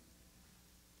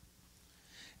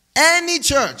 Any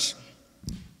church,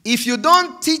 if you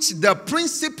don't teach the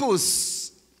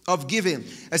principles of giving,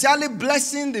 especially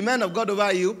blessing the man of God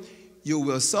over you, you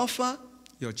will suffer,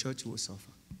 your church will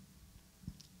suffer.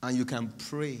 And you can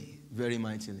pray very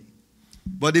mightily.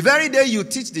 But the very day you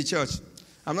teach the church,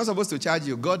 I'm not supposed to charge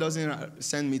you. God doesn't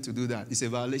send me to do that. It's a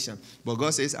violation. But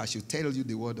God says, I should tell you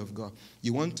the word of God.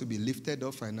 You want to be lifted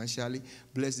up financially,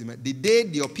 bless the man. The day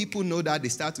your people know that, they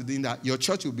start to do that, your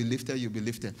church will be lifted, you'll be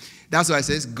lifted. That's why it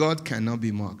says, God cannot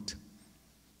be mocked.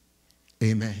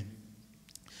 Amen.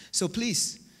 So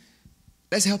please,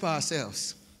 let's help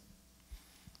ourselves.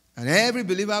 And every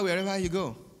believer, wherever you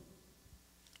go,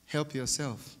 help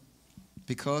yourself.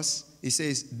 Because it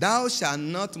says, thou shalt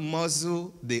not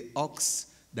muzzle the ox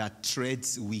that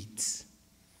treads wheat.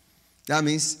 That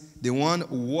means the one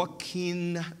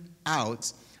working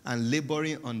out and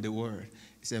laboring on the word.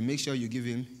 He said, make sure you give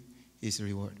him his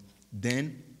reward.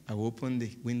 Then I will open the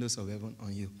windows of heaven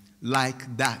on you.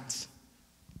 Like that.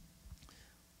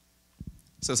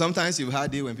 So sometimes you've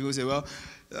heard it when people say, well,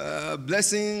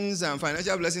 blessings and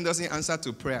financial blessing doesn't answer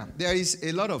to prayer. There is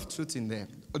a lot of truth in there.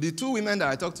 The two women that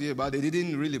I talked to you about, they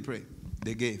didn't really pray.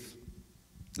 They gave.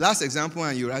 Last example,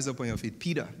 and you rise up on your feet.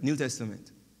 Peter, New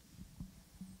Testament.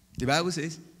 The Bible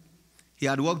says he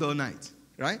had worked all night.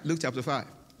 Right? Luke chapter 5.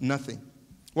 Nothing.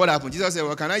 What happened? Jesus said,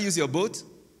 well, can I use your boat?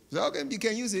 He said, okay, you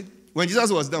can use it. When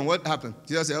Jesus was done, what happened?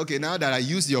 Jesus said, okay, now that I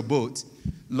used your boat,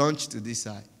 launch to this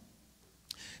side.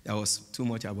 There was too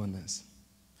much abundance.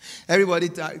 Everybody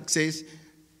says,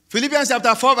 Philippians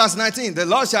chapter 4 verse 19, the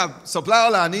Lord shall supply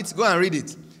all our needs. Go and read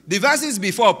it. The verses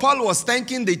before, Paul was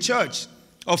thanking the church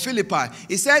of Philippi.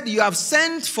 He said, you have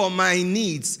sent for my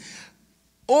needs.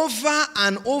 Over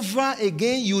and over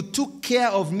again, you took care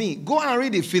of me. Go and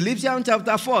read it. Philippians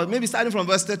chapter 4, maybe starting from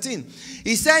verse 13.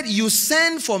 He said, you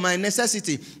send for my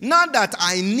necessity. Not that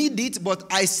I need it, but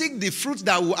I seek the fruit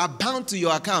that will abound to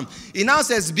your account. He now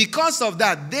says, because of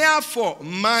that, therefore,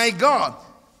 my God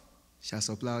shall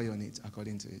supply all your needs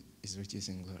according to his riches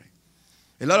in glory.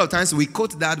 A lot of times we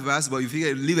quote that verse, but if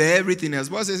you leave everything else,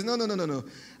 Paul says, no.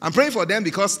 I'm praying for them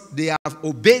because they have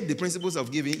obeyed the principles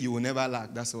of giving. You will never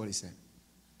lack. That's what he said.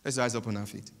 Let's rise up on our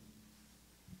feet.